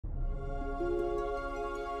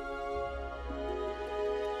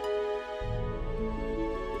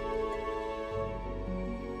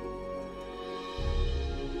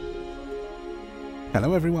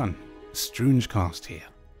Hello everyone, StroongeCast here.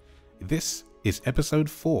 This is episode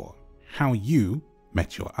 4, How You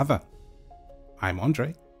Met Your Other. I'm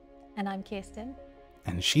Andre. And I'm Kirsten.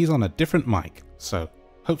 And she's on a different mic, so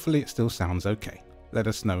hopefully it still sounds okay. Let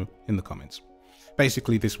us know in the comments.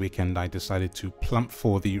 Basically this weekend I decided to plump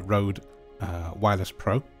for the Rhodes Wireless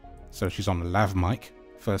Pro. So she's on a lav mic,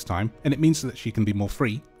 first time, and it means that she can be more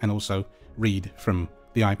free and also read from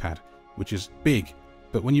the iPad, which is big.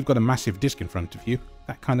 But when you've got a massive disc in front of you,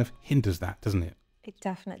 that kind of hinders that, doesn't it? It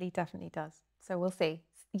definitely does. So we'll see.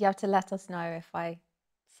 You have to let us know if I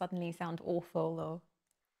suddenly sound awful or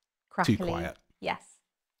crackly. Too quiet. Yes.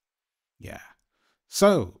 Yeah.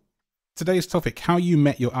 So, today's topic, how you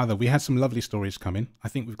met your other. We had some lovely stories come in. I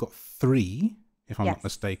think we've got 3, if I'm not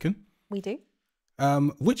mistaken. We do.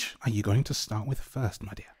 Which are you going to start with first,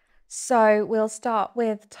 my dear? So we'll start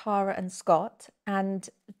with Tara and Scott, and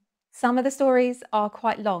some of the stories are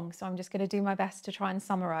quite long, so I'm just going to do my best to try and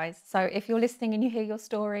summarize. So if you're listening and you hear your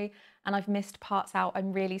story and I've missed parts out,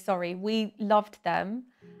 I'm really sorry. We loved them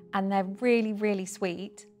and they're really, really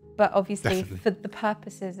sweet. But obviously for the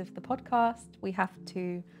purposes of the podcast, we have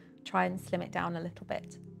to try and slim it down a little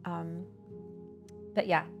bit. But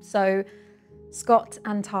yeah, so Scott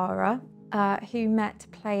and Tara, who met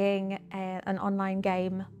playing an online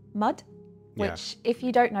game, Mud, which if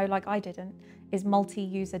you don't know, like I didn't, is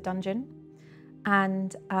multi-user dungeon,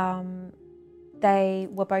 and they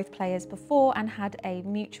were both players before and had a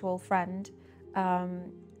mutual friend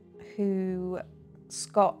who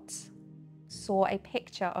Scott saw a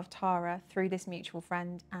picture of Tara through this mutual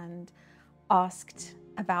friend and asked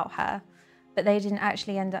about her, but they didn't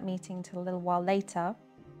actually end up meeting till a little while later,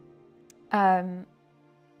 and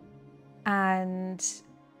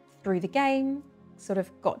through the game sort of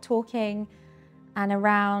got talking, and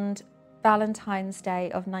around Valentine's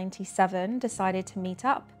Day of '97 decided to meet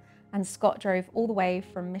up, and Scott drove all the way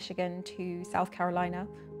from Michigan to South Carolina,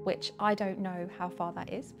 which I don't know how far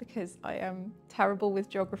that is because I am terrible with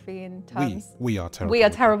geography in terms. We are terrible. We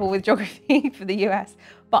are terrible with geography for the US,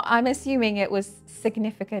 but I'm assuming it was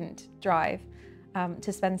significant drive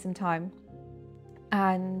to spend some time,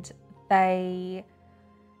 and they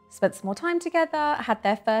spent some more time together, had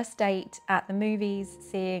their first date at the movies,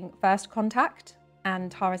 seeing First Contact.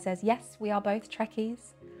 And Tara says, yes, we are both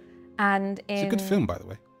Trekkies. And it's a good film, by the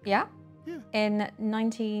way. Yeah? Yeah. In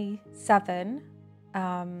 '97,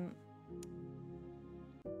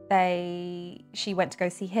 she went to go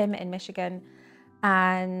see him in Michigan.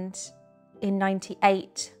 And in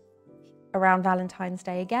 '98, around Valentine's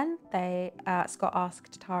Day again, Scott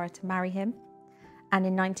asked Tara to marry him. And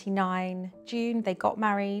in '99, June, they got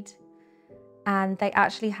married. And they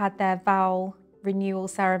actually had their vow renewal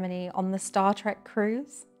ceremony on the Star Trek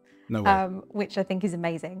cruise, no way. Which I think is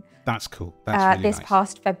amazing. That's cool. That's really this nice.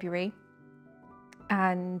 past February,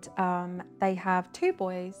 and they have 2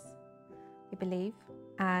 boys, I believe,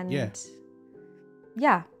 and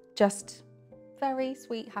yeah, just very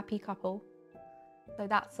sweet, happy couple. So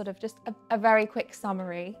that's sort of just a very quick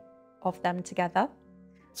summary of them together.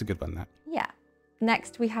 It's a good one, that. Yeah.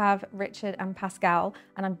 Next we have Richard and Pascale,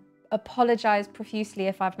 and I apologise profusely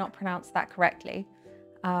if I've not pronounced that correctly.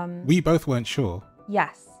 We both weren't sure.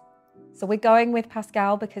 Yes. So we're going with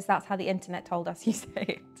Pascale because that's how the internet told us you say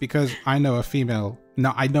it. Because I know a female...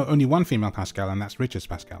 No, I know only one female Pascale, and that's Richard's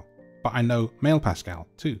Pascale. But I know male Pascale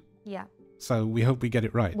too. Yeah. So we hope we get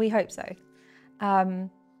it right. We hope so.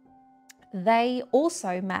 They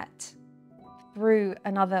also met through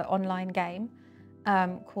another online game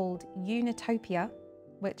called Unitopia,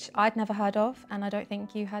 which I'd never heard of, and I don't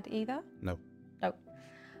think you had either. No. No.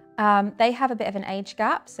 They have a bit of an age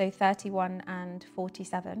gap, so 31 and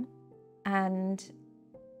 47, and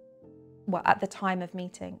well, at the time of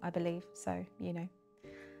meeting, I believe. So, you know,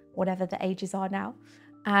 whatever the ages are now.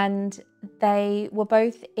 And they were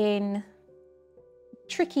both in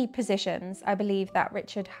tricky positions. I believe that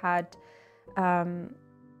Richard had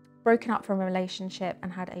broken up from a relationship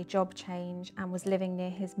and had a job change and was living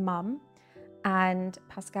near his mum. And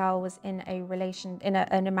Pascale was in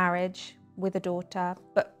a marriage with a daughter,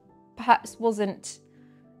 but perhaps wasn't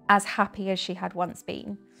as happy as she had once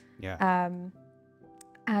been. Yeah.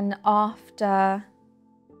 And after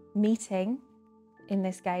meeting in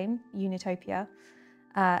this game, Unitopia,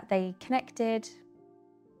 they connected,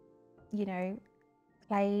 you know,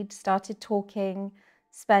 played, started talking,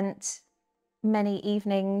 spent many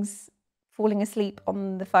evenings falling asleep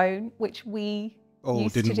on the phone, which we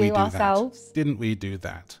used to do ourselves. Didn't we do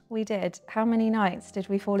that? We did. How many nights did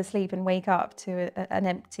we fall asleep and wake up to an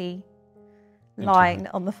empty line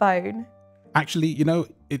on the phone? Actually, you know,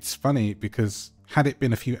 it's funny because had it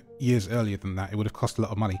been a few years earlier than that, it would have cost a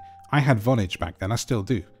lot of money. I had Vonage back then. I still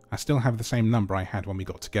do. I still have the same number I had when we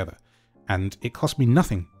got together. And it cost me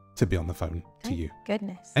nothing to be on the phone to you.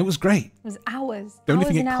 Goodness. It was great. It was hours. The only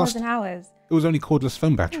hours thing and it hours cost, and hours. it was only cordless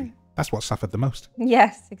phone battery. That's what suffered the most.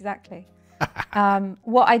 Yes, exactly.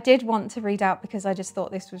 What I did want to read out, because I just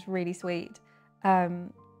thought this was really sweet,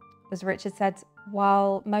 was Richard said,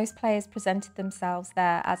 while most players presented themselves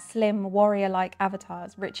there as slim, warrior-like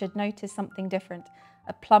avatars, Richard noticed something different.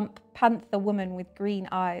 A plump panther woman with green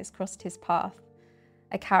eyes crossed his path,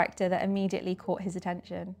 a character that immediately caught his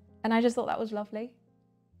attention. And I just thought that was lovely.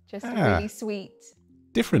 Just a really sweet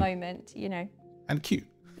different moment, you know. And cute.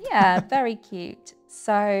 Yeah, very cute.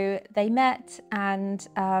 So they met and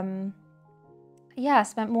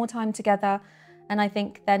spent more time together. And I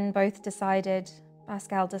think then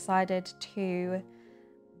Pascale decided to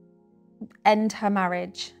end her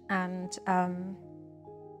marriage, and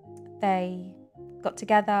they got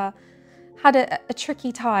together, had a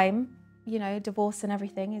tricky time. You know, divorce and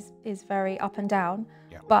everything is very up and down.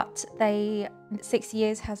 Yeah. But 6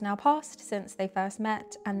 years has now passed since they first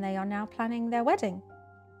met, and they are now planning their wedding.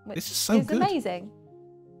 Which This is so good. Amazing.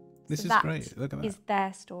 This So is that great. Look at that. is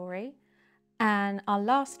their story. And our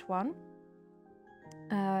last one,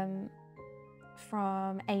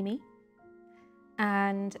 from Amy.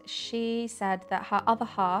 And she said that her other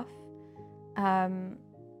half,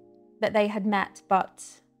 that they had met, but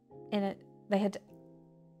they had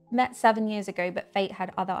met 7 years ago, but fate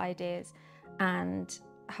had other ideas, and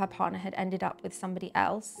her partner had ended up with somebody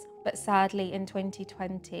else. But sadly, in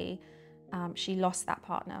 2020, she lost that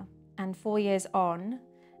partner. And 4 years on,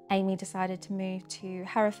 Amy decided to move to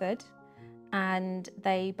Hereford, and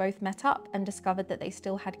they both met up and discovered that they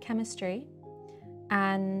still had chemistry.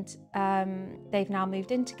 And they've now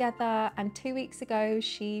moved in together, and 2 weeks ago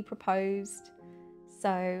she proposed.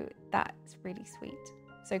 So that's really sweet.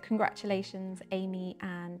 So congratulations, Amy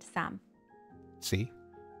and Sam. See?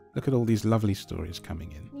 Look at all these lovely stories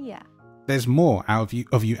coming in. Yeah. There's more of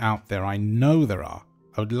you out there. I know there are.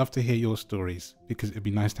 I would love to hear your stories, because it'd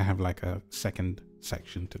be nice to have like a second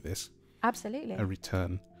section to this. Absolutely. A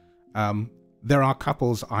return. There are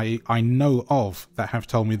couples I know of that have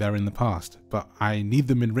told me they're in the past, but I need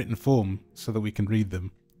them in written form so that we can read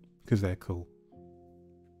them, because they're cool.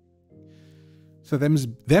 So them's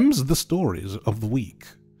the stories of the week.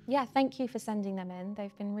 Yeah, thank you for sending them in.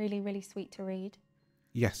 They've been really, really sweet to read.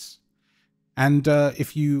 Yes. And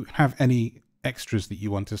if you have any extras that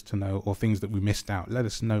you want us to know, or things that we missed out, let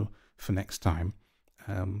us know for next time.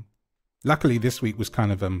 Luckily, this week was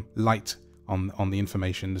kind of light on the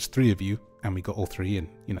information. There's 3 of you, and we got all 3 in.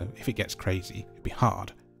 You know, if it gets crazy, it'd be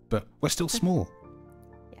hard. But we're still small.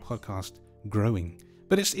 Yes. Podcast growing.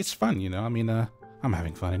 But it's fun, you know. I mean, I'm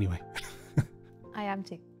having fun anyway. I am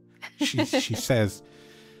too. she says.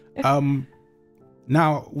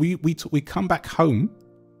 Now we come back home,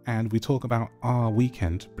 and we talk about our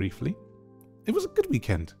weekend briefly. It was a good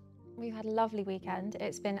weekend. We've had a lovely weekend.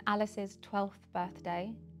 It's been Alice's 12th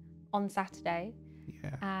birthday on Saturday.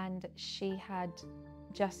 Yeah. And she had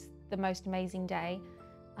just the most amazing day.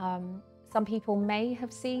 Some people may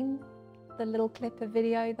have seen the little clip of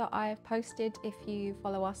video that I have posted if you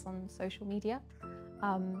follow us on social media.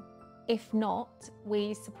 If not,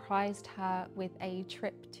 we surprised her with a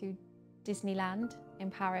trip to Disneyland in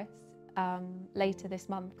Paris later this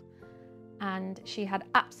month, and she had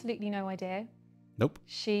absolutely no idea. Nope.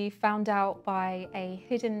 She found out by a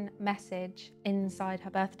hidden message inside her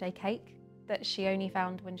birthday cake that she only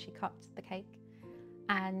found when she cut the cake,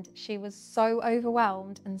 and she was so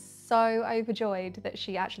overwhelmed and so overjoyed that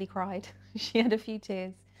she actually cried. She had a few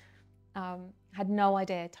tears. Had no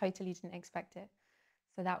idea, totally didn't expect it.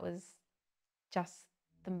 So that was just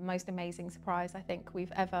the most amazing surprise I think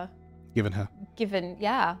we've ever given,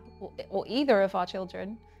 yeah, or either of our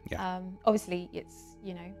children. Yeah. Obviously it's,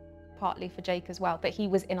 you know, partly for Jake as well, but he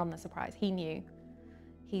was in on the surprise. He knew.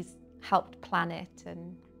 He's helped plan it,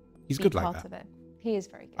 and he's good like part that. Of it. He is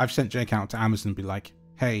very good. I've sent Jake out to Amazon and be like,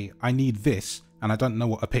 hey, I need this, and I don't know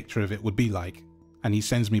what a picture of it would be like, and he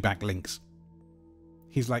sends me back links.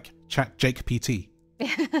 He's like, chat Jake PT.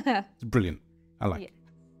 It's brilliant. I like it.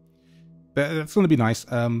 But it's going to be nice.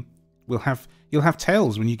 You'll have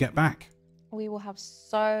tales when you get back. We will have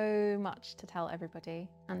so much to tell everybody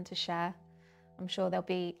and to share. I'm sure there'll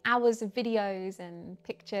be hours of videos and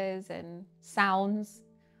pictures and sounds.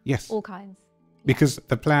 Yes. All kinds. Because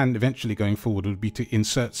the plan eventually going forward would be to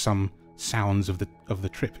insert some sounds of the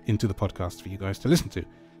trip into the podcast for you guys to listen to,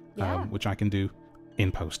 which I can do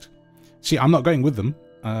in post. See, I'm not going with them.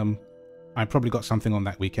 I probably got something on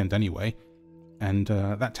that weekend anyway, and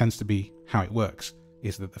that tends to be how it works,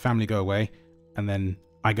 is that the family go away, and then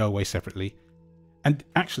I go away separately. And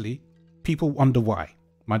actually, people wonder why.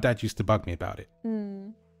 My dad used to bug me about it.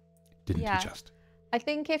 Didn't Yeah. he just? I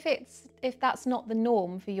think if that's not the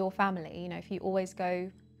norm for your family, you know, if you always go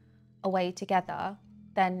away together,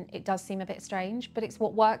 then it does seem a bit strange, but it's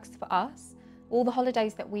what works for us. All the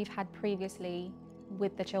holidays that we've had previously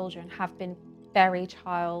with the children have been very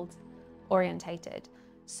child orientated.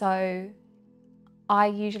 So I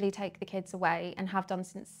usually take the kids away, and have done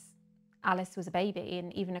since Alice was a baby,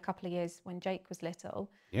 and even a couple of years when Jake was little.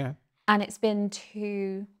 Yeah. And it's been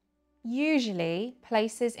to usually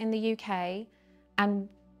places in the UK, and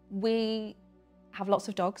we have lots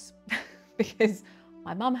of dogs because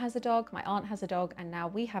my mum has a dog, my aunt has a dog, and now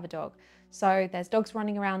we have a dog. So there's dogs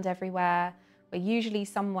running around everywhere. We're usually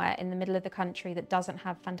somewhere in the middle of the country that doesn't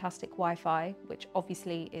have fantastic Wi-Fi, which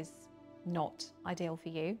obviously is not ideal for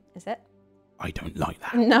you, is it? I don't like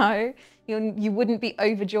that. No, you wouldn't be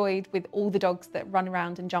overjoyed with all the dogs that run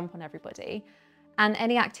around and jump on everybody. And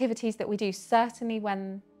any activities that we do, certainly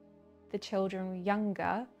when the children were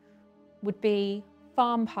younger, would be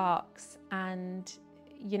farm parks and,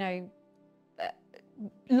 you know,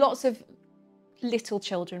 lots of little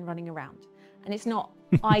children running around. And it's not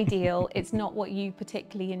ideal, it's not what you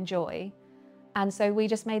particularly enjoy. And so we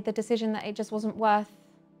just made the decision that it just wasn't worth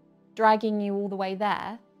dragging you all the way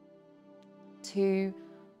there to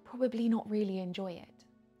probably not really enjoy it.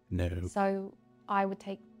 No. So I would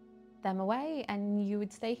take them away and you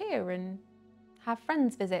would stay here and have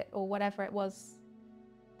friends visit or whatever it was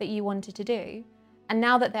that you wanted to do. And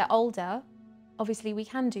now that they're older, obviously we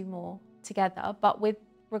can do more together, but with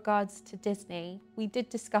regards to Disney, we did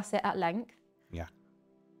discuss it at length. Yeah.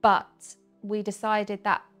 But we decided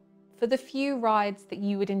that for the few rides that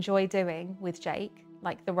you would enjoy doing with Jake,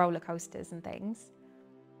 like the roller coasters and things,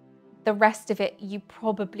 the rest of it you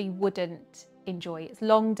probably wouldn't enjoy. It's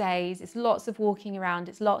long days, it's lots of walking around,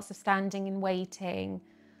 it's lots of standing and waiting,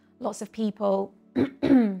 lots of people,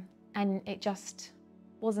 and it just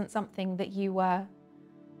wasn't something that you were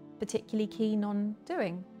particularly keen on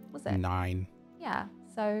doing, was it? 9. Yeah,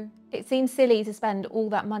 so it seems silly to spend all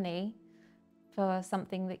that money for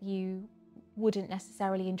something that you wouldn't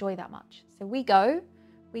necessarily enjoy that much. So we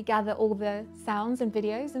gather all the sounds and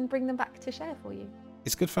videos and bring them back to share for you.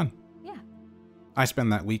 It's good fun. Yeah. I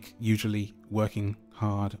spend that week usually working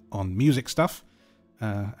hard on music stuff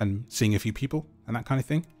and seeing a few people and that kind of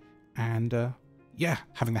thing. And yeah,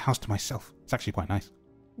 having the house to myself. It's actually quite nice.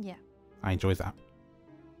 Yeah. I enjoy that.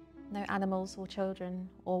 No animals or children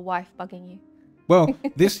or wife bugging you. Well,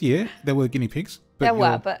 this year there were guinea pigs. But There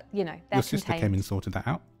were, but you know, they're your sister contained. came and sorted that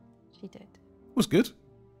out. She did. It was good.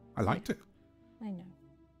 I liked it. I know.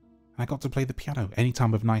 I got to play the piano any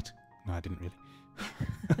time of night. No, I didn't really.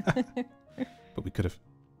 But we could have.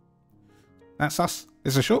 That's us.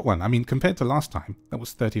 It's a short one. I mean, compared to last time, that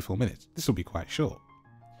was 34 minutes. This will be quite short.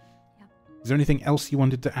 Yeah. Is there anything else you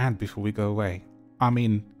wanted to add before we go away? I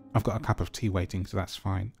mean, I've got a cup of tea waiting, so that's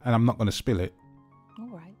fine. And I'm not going to spill it. All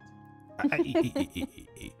right.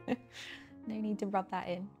 No need to rub that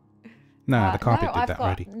in. No, the carpet no, did I've that got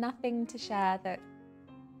already. nothing to share that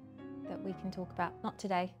we can talk about. Not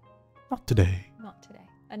today. Not today. Not today.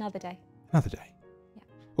 Another day. Another day. Yeah.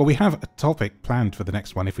 Well, we have a topic planned for the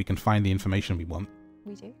next one if we can find the information we want.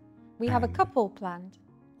 We do. We have a couple planned.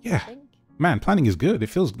 I Yeah. think. Man, planning is good. It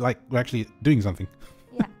feels like we're actually doing something.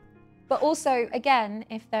 Yeah. But also, again,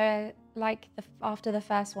 if they're like after the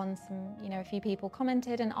first one, a few people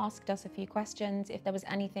commented and asked us a few questions. If there was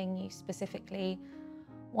anything you specifically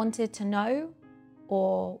wanted to know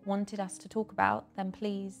or wanted us to talk about, then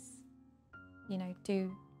please,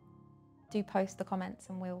 do post the comments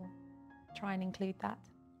and we'll try and include that.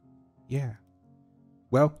 Yeah.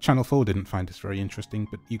 Well, Channel 4 didn't find us very interesting,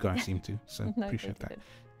 but you guys seem to, so No, appreciate they that. didn't.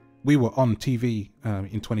 We were on TV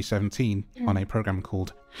in 2017 on a program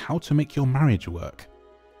called How to Make Your Marriage Work.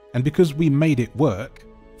 And because we made it work,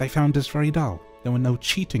 they found us very dull. There were no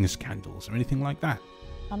cheating scandals or anything like that.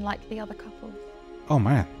 Unlike the other couples. Oh,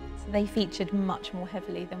 man. So they featured much more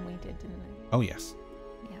heavily than we did, didn't they? Oh, yes.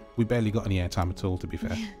 Yeah. We barely got any airtime at all, to be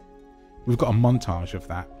fair. We've got a montage of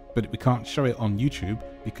that, but we can't show it on YouTube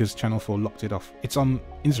because Channel 4 locked it off. It's on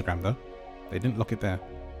Instagram, though. They didn't lock it there.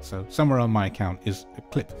 So somewhere on my account is a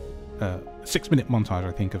clip, a 6-minute montage,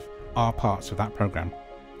 I think, of our parts of that program.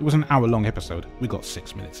 It was an hour-long episode. We got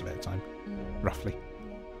 6 minutes of airtime, roughly.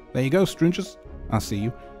 There you go, Stroongers. I'll see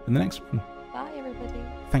you in the next one. Bye, everybody.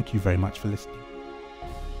 Thank you very much for listening.